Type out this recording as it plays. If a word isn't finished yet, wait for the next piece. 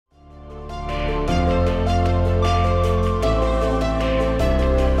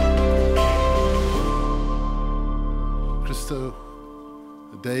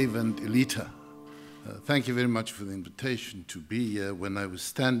and Elita. Thank you very much for the invitation to be here. When I was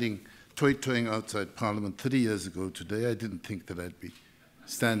standing, toy-toying outside Parliament 30 years ago today, I didn't think that I'd be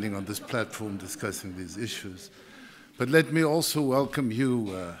standing on this platform discussing these issues. But let me also welcome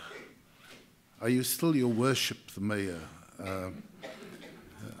you. Are you still your worship, the Mayor,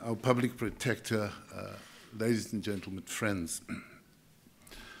 our public protector, ladies and gentlemen, friends.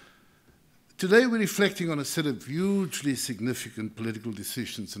 Today we're reflecting on a set of hugely significant political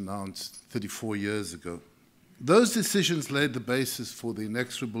decisions announced 34 years ago. Those decisions laid the basis for the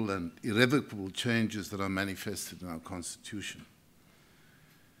inexorable and irrevocable changes that are manifested in our Constitution.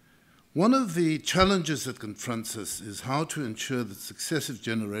 One of the challenges that confronts us is how to ensure that successive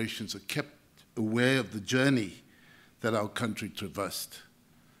generations are kept aware of the journey that our country traversed.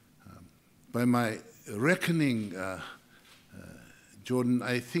 By my reckoning, Jordan,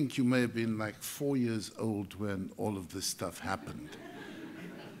 I think you may have been like 4 years old when all of this stuff happened.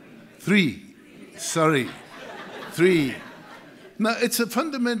 3. Now, it's a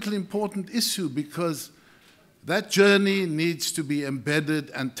fundamentally important issue because that journey needs to be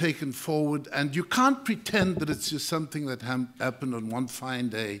embedded and taken forward, and you can't pretend that it's just something that happened on one fine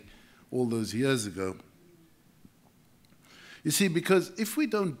day all those years ago. You see, because if we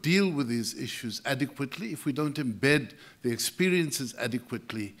don't deal with these issues adequately, if we don't embed the experiences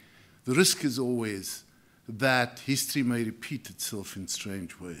adequately, the risk is always that history may repeat itself in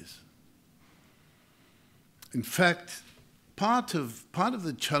strange ways. In fact, part of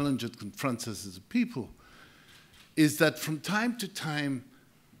the challenge that confronts us as a people is that from time to time,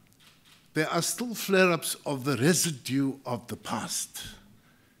 there are still flare-ups of the residue of the past.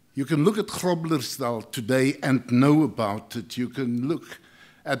 You can look at Groblersdal today and know about it. You can look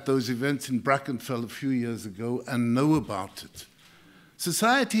at those events in Brackenfell a few years ago and know about it.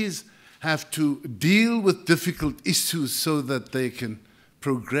 Societies have to deal with difficult issues so that they can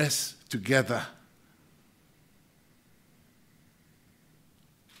progress together.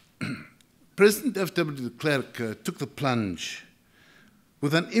 President FW de Klerk took the plunge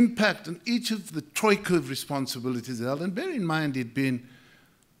with an impact on each of the troika of responsibilities held. And bear in mind, he'd been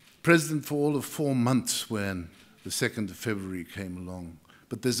president for all of 4 months when the 2nd of February came along.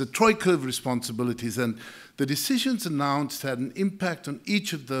 But there's a troika of responsibilities, and the decisions announced had an impact on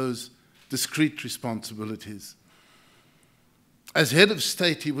each of those discrete responsibilities. As head of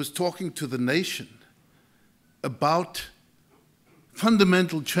state, he was talking to the nation about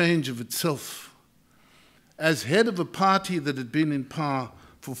fundamental change of itself. As head of a party that had been in power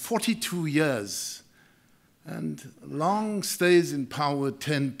for 42 years, and long stays in power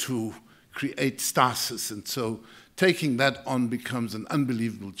tend to create stasis, and so taking that on becomes an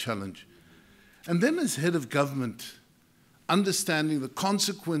unbelievable challenge. And then as head of government, understanding the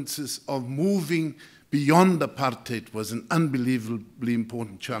consequences of moving beyond apartheid was an unbelievably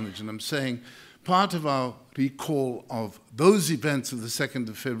important challenge. And I'm saying part of our recall of those events of the 2nd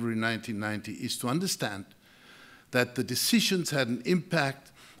of February 1990 is to understand that the decisions had an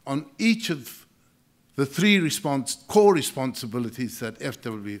impact on each of the 3 core responsibilities that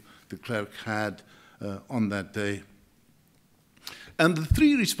FW de Klerk had on that day. And the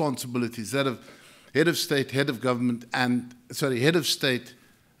 3 responsibilities, that of head of state, head of government, and, head of state,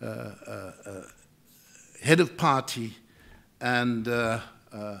 head of party, and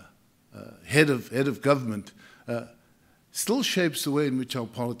head of government, still shapes the way in which our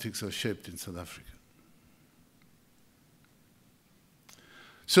politics are shaped in South Africa.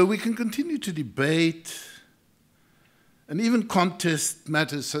 So we can continue to debate and even contest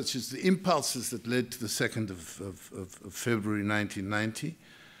matters such as the impulses that led to the 2nd of February 1990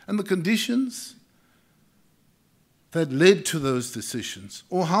 and the conditions that led to those decisions,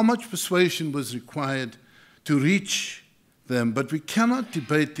 or how much persuasion was required to reach them. But we cannot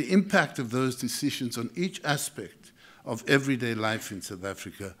debate the impact of those decisions on each aspect of everyday life in South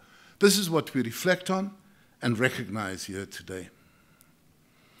Africa. This is what we reflect on and recognize here today.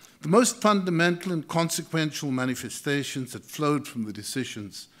 The most fundamental and consequential manifestations that flowed from the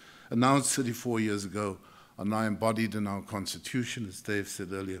decisions announced 34 years ago are now embodied in our Constitution, as Dave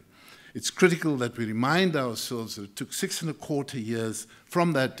said earlier. It's critical that we remind ourselves that it took 6.25 years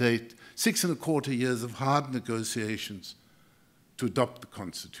from that date, 6.25 years of hard negotiations to adopt the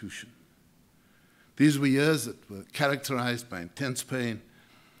Constitution. These were years that were characterized by intense pain,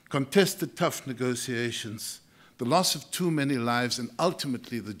 contested tough negotiations, the loss of too many lives, and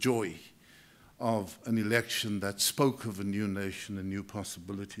ultimately the joy of an election that spoke of a new nation and new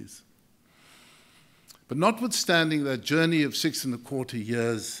possibilities. But notwithstanding that journey of 6.25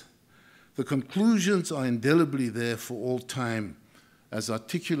 years, the conclusions are indelibly there for all time, as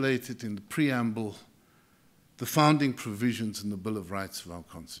articulated in the preamble the founding provisions in the Bill of Rights of our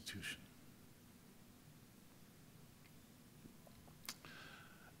Constitution.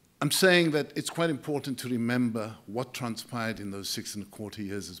 I'm saying that it's quite important to remember what transpired in those 6.25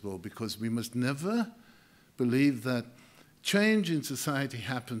 years as well, because we must never believe that change in society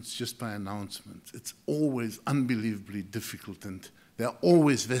happens just by announcement. It's always unbelievably difficult, and there are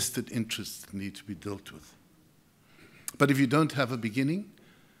always vested interests that need to be dealt with. But if you don't have a beginning,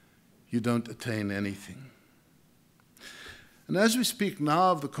 you don't attain anything. And as we speak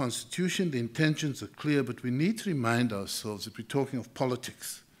now of the Constitution, the intentions are clear, but we need to remind ourselves that we're talking of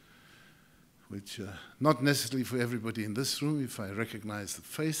politics, which not necessarily for everybody in this room. If I recognize the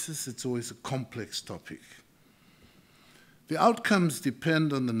faces, it's always a complex topic. The outcomes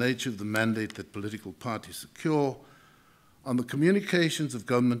depend on the nature of the mandate that political parties secure, on the communications of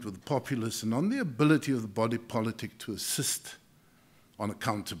government with the populace, and on the ability of the body politic to assist on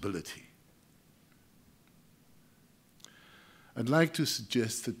accountability. I'd like to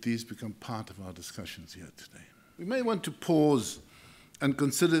suggest that these become part of our discussions here today. We may want to pause and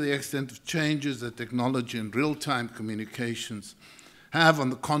consider the extent of changes that technology and real-time communications have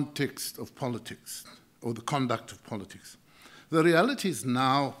on the context of politics, or the conduct of politics. The realities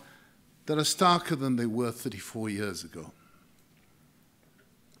now that are starker than they were 34 years ago.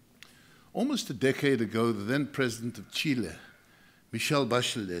 Almost a decade ago, the then president of Chile, Michelle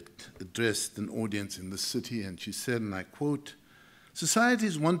Bachelet, addressed an audience in the city, and she said, and I quote,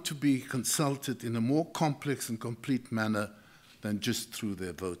 "Societies want to be consulted in a more complex and complete manner than just through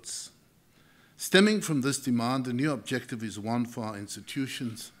their votes. Stemming from this demand, a new objective is one for our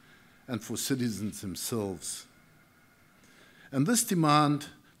institutions and for citizens themselves. And this demand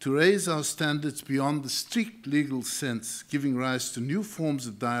to raise our standards beyond the strict legal sense, giving rise to new forms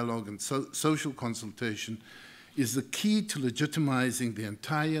of dialogue and social consultation, is the key to legitimizing the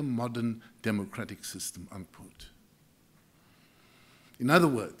entire modern democratic system," unquote. In other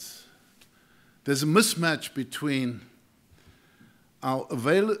words, there's a mismatch between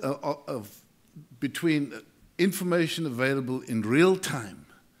between information available in real time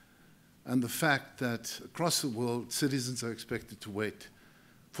and the fact that across the world, citizens are expected to wait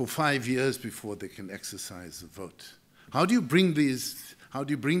for 5 years before they can exercise the vote. How do you bring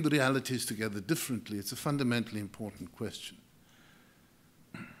the realities together differently? It's a fundamentally important question.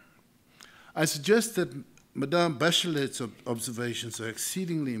 I suggest that Madame Bachelet's observations are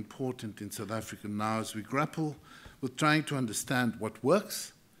exceedingly important in South Africa now as we grapple with trying to understand what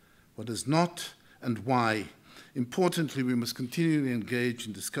works, what does not, and why. Importantly, we must continually engage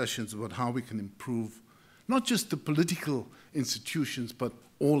in discussions about how we can improve not just the political institutions, but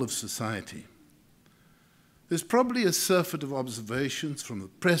all of society. There's probably a surfeit of observations from the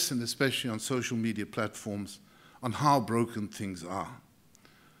press and especially on social media platforms on how broken things are.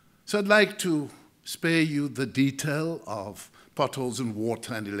 So I'd like to spare you the detail of potholes in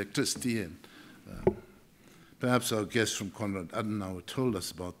water and electricity, and perhaps our guest from Konrad Adenauer told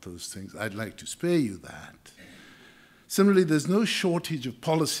us about those things. I'd like to spare you that. Similarly, there's no shortage of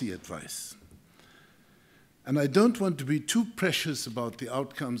policy advice. And I don't want to be too precious about the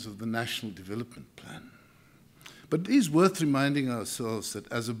outcomes of the National Development Plan. But it is worth reminding ourselves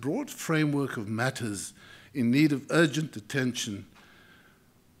that as a broad framework of matters in need of urgent attention,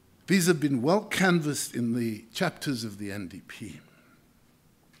 these have been well canvassed in the chapters of the NDP.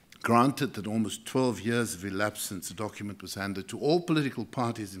 Granted that almost 12 years have elapsed since the document was handed to all political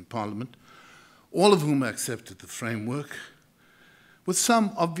parties in Parliament, all of whom accepted the framework, with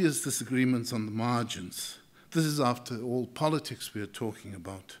some obvious disagreements on the margins. This is, after all, politics we are talking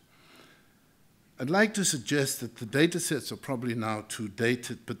about. I'd like to suggest that the data sets are probably now too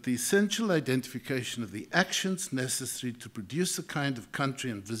dated, but the essential identification of the actions necessary to produce the kind of country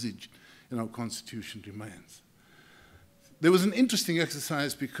envisaged in our Constitution remains. There was an interesting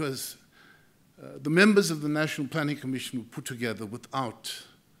exercise because the members of the National Planning Commission were put together without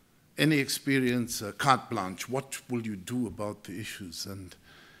any experience, carte blanche. What will you do about the issues? And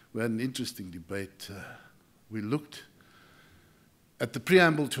we had an interesting debate. We looked at the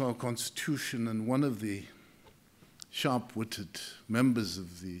preamble to our Constitution, and one of the sharp-witted members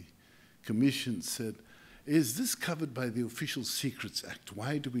of the Commission said, "Is this covered by the Official Secrets Act?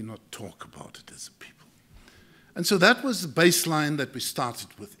 Why do we not talk about it as a people?" And so that was the baseline that we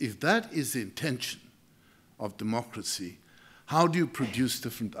started with. If that is the intention of democracy, how do you produce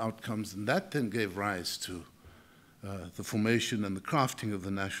different outcomes? And that then gave rise to the formation and the crafting of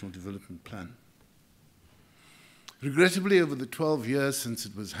the National Development Plan. Regrettably, over the 12 years since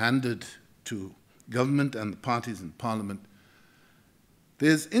it was handed to government and the parties in Parliament,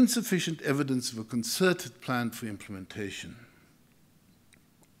 there's insufficient evidence of a concerted plan for implementation.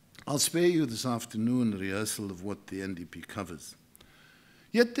 I'll spare you this afternoon a rehearsal of what the NDP covers.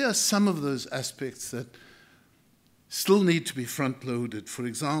 Yet there are some of those aspects that still need to be front-loaded. For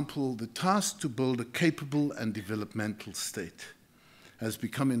example, the task to build a capable and developmental state has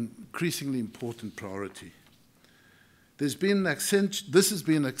become an increasingly important priority. This has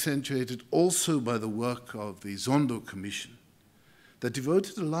been accentuated also by the work of the Zondo Commission that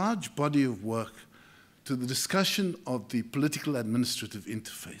devoted a large body of work to the discussion of the political administrative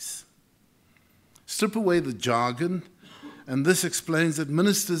interface. Strip away the jargon, and this explains that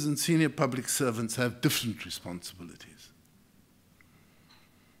ministers and senior public servants have different responsibilities.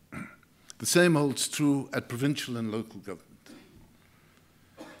 The same holds true at provincial and local government.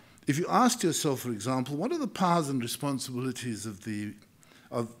 If you asked yourself, for example, what are the powers and responsibilities that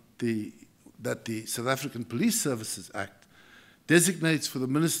the South African Police Services Act designates for the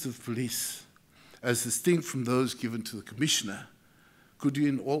Minister of Police as distinct from those given to the Commissioner, could you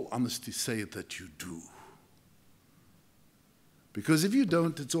in all honesty say that you do? Because if you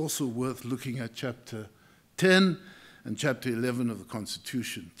don't, it's also worth looking at Chapter 10 and Chapter 11 of the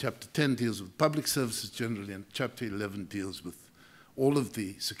Constitution. Chapter 10 deals with public services generally, and Chapter 11 deals with all of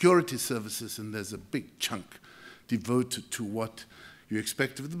the security services, and there's a big chunk devoted to what you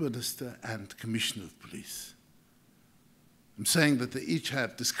expect of the Minister and Commissioner of Police. I'm saying that they each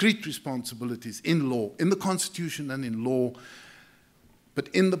have discrete responsibilities in law, in the Constitution and in law, but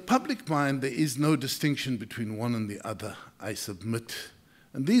in the public mind there is no distinction between one and the other, I submit.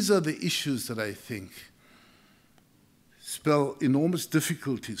 And these are the issues that I think spell enormous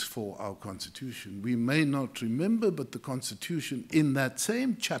difficulties for our Constitution. We may not remember, but the Constitution in that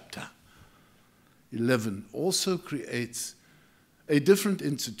same chapter 11 also creates a different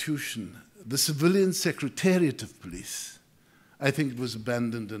institution, the Civilian Secretariat of Police. I think it was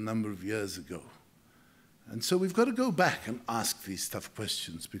abandoned a number of years ago. And so we've got to go back and ask these tough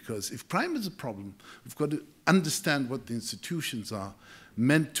questions, because if crime is a problem, we've got to understand what the institutions are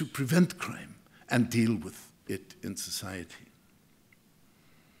meant to prevent crime and deal with it in society.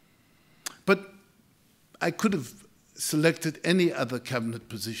 But I could have selected any other cabinet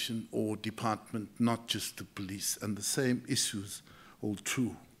position or department, not just the police, and the same issues hold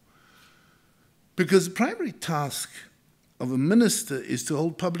true. Because the primary task of a minister is to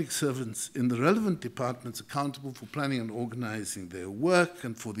hold public servants in the relevant departments accountable for planning and organizing their work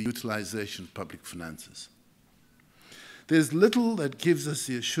and for the utilization of public finances. There's little that gives us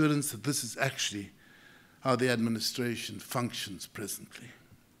the assurance that this is actually how the administration functions presently.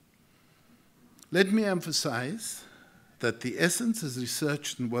 Let me emphasize that the essence is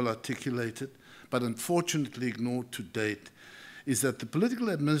researched and well articulated, but unfortunately ignored to date, is that the political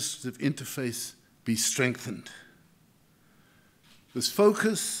administrative interface be strengthened. This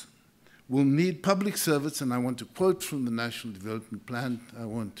focus will need public servants, and I want to quote from the National Development Plan. I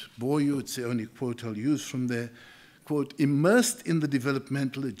won't bore you, it's the only quote I'll use from there. Quote, immersed in the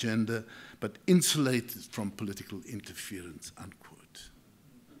developmental agenda, but insulated from political interference, unquote.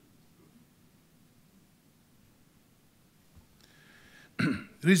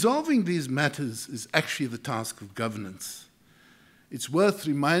 Resolving these matters is actually the task of governance. It's worth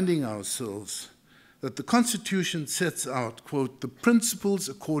reminding ourselves that the Constitution sets out, quote, the principles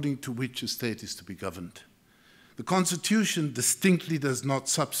according to which a state is to be governed. The Constitution distinctly does not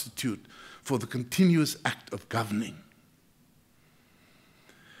substitute for the continuous act of governing,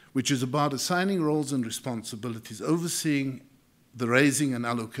 which is about assigning roles and responsibilities, overseeing the raising and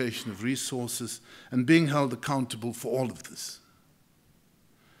allocation of resources, and being held accountable for all of this.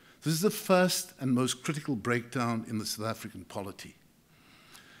 This is the first and most critical breakdown in the South African polity.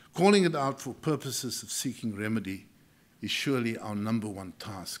 Calling it out for purposes of seeking remedy is surely our number one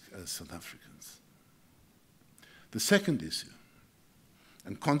task as South Africans. The second issue,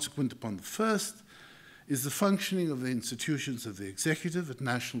 and consequent upon the first, is the functioning of the institutions of the executive at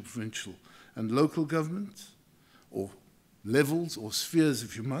national, provincial, and local governments, or levels, or spheres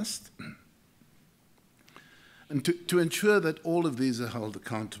if you must, and to ensure that all of these are held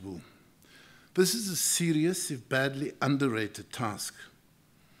accountable. This is a serious, if badly underrated task.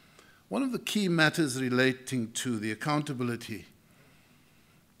 One of the key matters relating to the accountability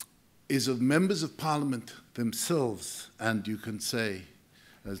is of members of parliament themselves, and you can say,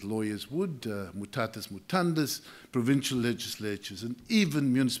 as lawyers would, mutatis mutandis, provincial legislatures, and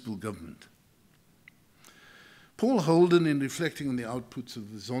even municipal government. Paul Holden, in reflecting on the outputs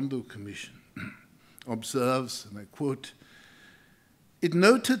of the Zondo Commission, observes, and I quote, it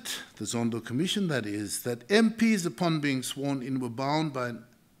noted, the Zondo Commission that is, that MPs upon being sworn in were bound by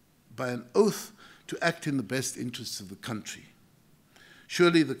an oath to act in the best interests of the country.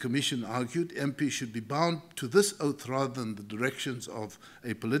 Surely, the Commission argued, MPs should be bound to this oath rather than the directions of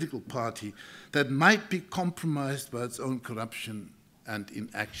a political party that might be compromised by its own corruption and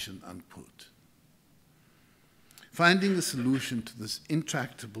inaction, unquote. Finding a solution to this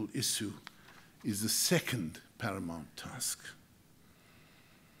intractable issue is the second paramount task.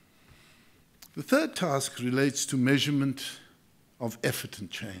 The third task relates to measurement of effort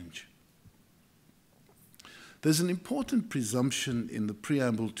and change. There's an important presumption in the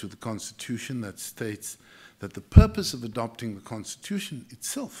preamble to the Constitution that states that the purpose of adopting the Constitution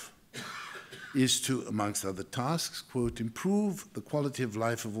itself is to, amongst other tasks, quote, improve the quality of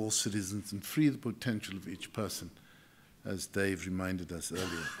life of all citizens and free the potential of each person, as Dave reminded us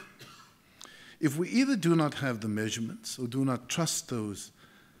earlier. If we either do not have the measurements or do not trust those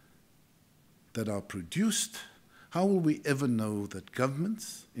that are produced, how will we ever know that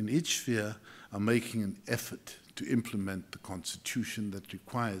governments in each sphere are making an effort to implement the Constitution that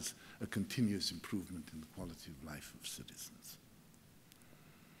requires a continuous improvement in the quality of life of citizens?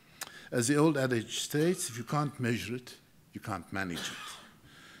 As the old adage states, if you can't measure it, you can't manage it.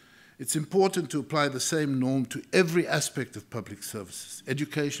 It's important to apply the same norm to every aspect of public services: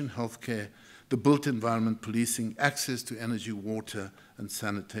 education, healthcare, the built environment, policing, access to energy, water, and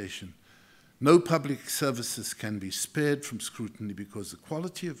sanitation. No public services can be spared from scrutiny because the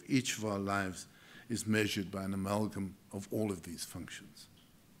quality of each of our lives is measured by an amalgam of all of these functions.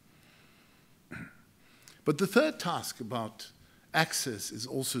 But the third task about access is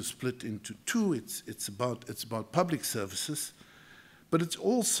also split into two. It's about public services, but it's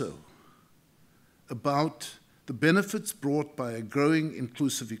also about the benefits brought by a growing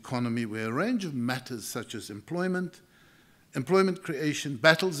inclusive economy where a range of matters such as employment creation,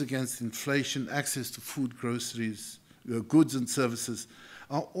 battles against inflation, access to food, groceries, goods and services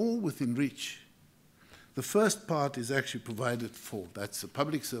are all within reach. The first part is actually provided for. That's the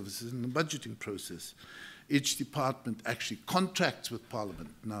public services and the budgeting process. Each department actually contracts with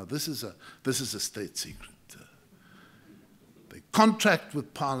Parliament. Now, this is a state secret. They contract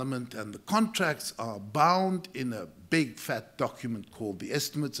with Parliament, and the contracts are bound in a big, fat document called the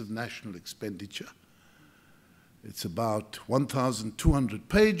Estimates of National Expenditure. It's about 1,200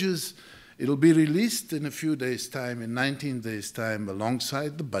 pages. It'll be released in a few days' time, in 19 days' time,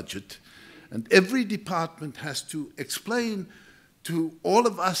 alongside the budget. And every department has to explain to all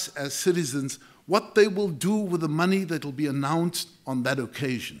of us as citizens what they will do with the money that will be announced on that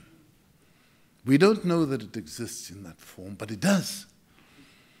occasion. We don't know that it exists in that form, but it does.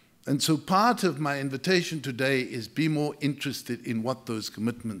 And so part of my invitation today is be more interested in what those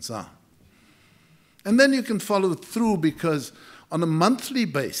commitments are. And then you can follow through, because on a monthly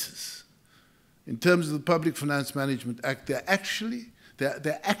basis, in terms of the Public Finance Management Act, they're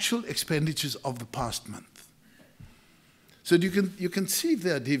actual expenditures of the past month. So you can see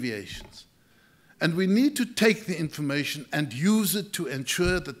there are deviations. And we need to take the information and use it to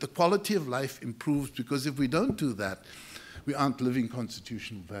ensure that the quality of life improves, because if we don't do that, we aren't living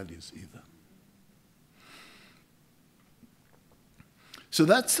constitutional values either. So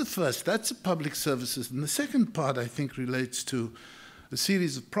that's the first, that's the public services. And the second part, I think, relates to a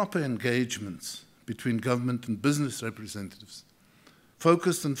series of proper engagements between government and business representatives,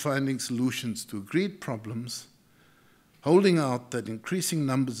 focused on finding solutions to agreed problems, holding out that increasing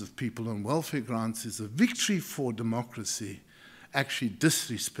numbers of people on welfare grants is a victory for democracy, actually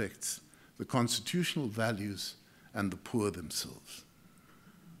disrespects the constitutional values and the poor themselves.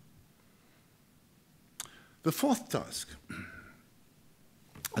 The fourth task,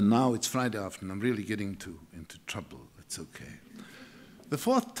 and now it's Friday afternoon, I'm really getting into trouble, it's okay. The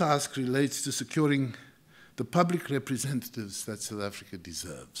fourth task relates to securing the public representatives that South Africa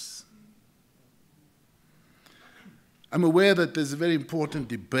deserves. I'm aware that there's a very important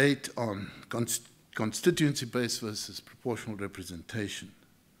debate on constituency-based versus proportional representation.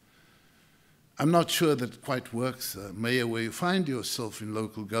 I'm not sure that it quite works, Mayor, where you find yourself in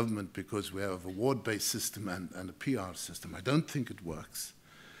local government, because we have a ward-based system and a PR system. I don't think it works.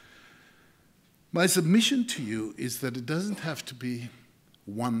 My submission to you is that it doesn't have to be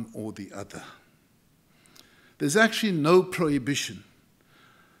one or the other. There's actually no prohibition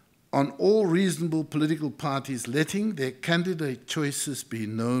on all reasonable political parties letting their candidate choices be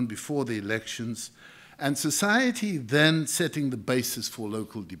known before the elections, and society then setting the basis for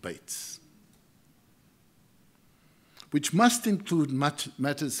local debates, which must include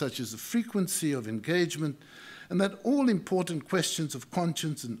matters such as the frequency of engagement and that all important questions of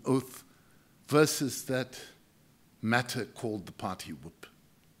conscience and oath versus that matter called the party whip.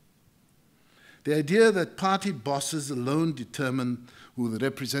 The idea that party bosses alone determine who the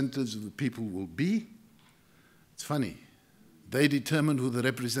representatives of the people will be, it's funny. they determine who the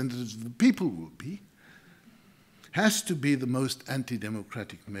representatives of the people will be, has to be the most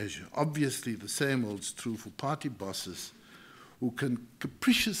anti-democratic measure. Obviously, the same holds true for party bosses who can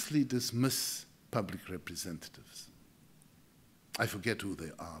capriciously dismiss public representatives. I forget who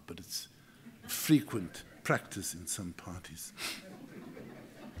they are, but it's frequent practice in some parties.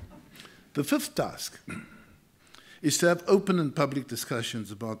 The fifth task is to have open and public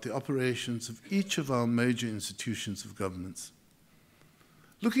discussions about the operations of each of our major institutions of governance.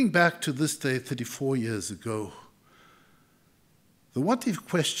 Looking back to this day 34 years ago, the what-if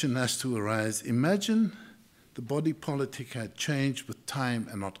question has to arise. Imagine the body politic had changed with time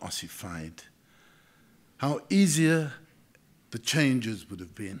and not ossified. How easier the changes would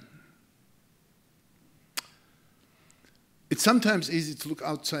have been. It's sometimes easy to look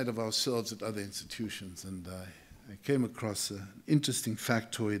outside of ourselves at other institutions, and I came across an interesting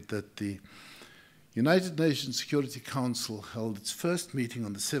factoid that the United Nations Security Council held its first meeting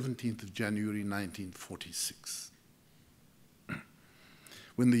on the 17th of January 1946.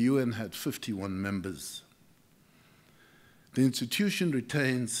 When the UN had 51 members. The institution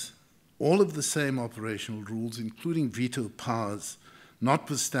retains all of the same operational rules, including veto powers,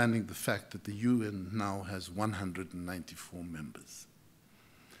 notwithstanding the fact that the UN now has 194 members.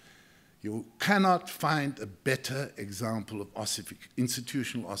 You cannot find a better example of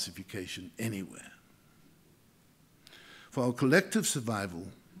institutional ossification anywhere. For our collective survival,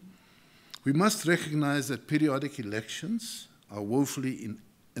 we must recognize that periodic elections are woefully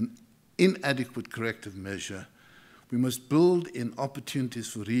an inadequate corrective measure. We must build in opportunities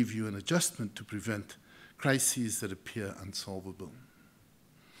for review and adjustment to prevent crises that appear unsolvable.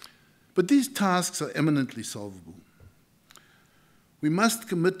 But these tasks are eminently solvable. We must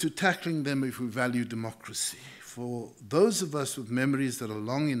commit to tackling them if we value democracy. For those of us with memories that are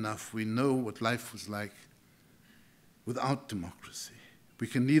long enough, we know what life was like without democracy. We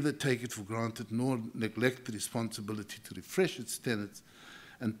can neither take it for granted nor neglect the responsibility to refresh its tenets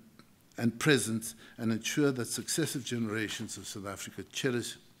and presence and ensure that successive generations of South Africa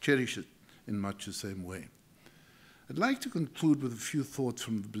cherish it in much the same way. I'd like to conclude with a few thoughts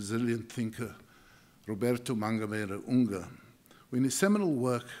from the Brazilian thinker Roberto Mangabeira Unga, who in his seminal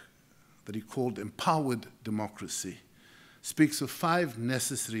work that he called Empowered Democracy speaks of 5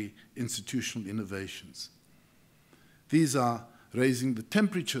 necessary institutional innovations. These are raising the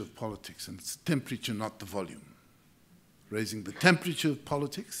temperature of politics, and it's temperature, not the volume. Raising the temperature of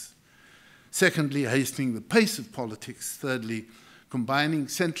politics. Secondly, hastening the pace of politics. Thirdly, combining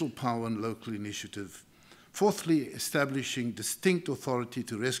central power and local initiative. Fourthly, establishing distinct authority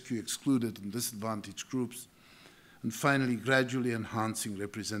to rescue excluded and disadvantaged groups. And finally, gradually enhancing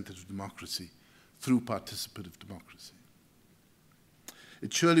representative democracy through participative democracy.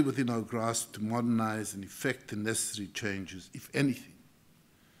 It's surely within our grasp to modernize and effect the necessary changes, if anything.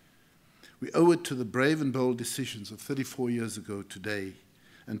 We owe it to the brave and bold decisions of 34 years ago today,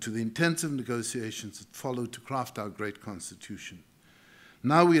 and to the intensive negotiations that followed to craft our great Constitution.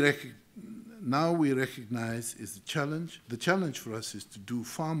 Now we recognize is the challenge. The challenge for us is to do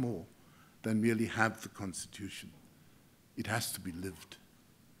far more than merely have the Constitution. It has to be lived.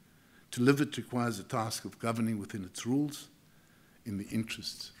 To live it requires a task of governing within its rules in the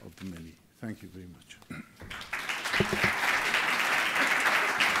interests of the many. Thank you very much.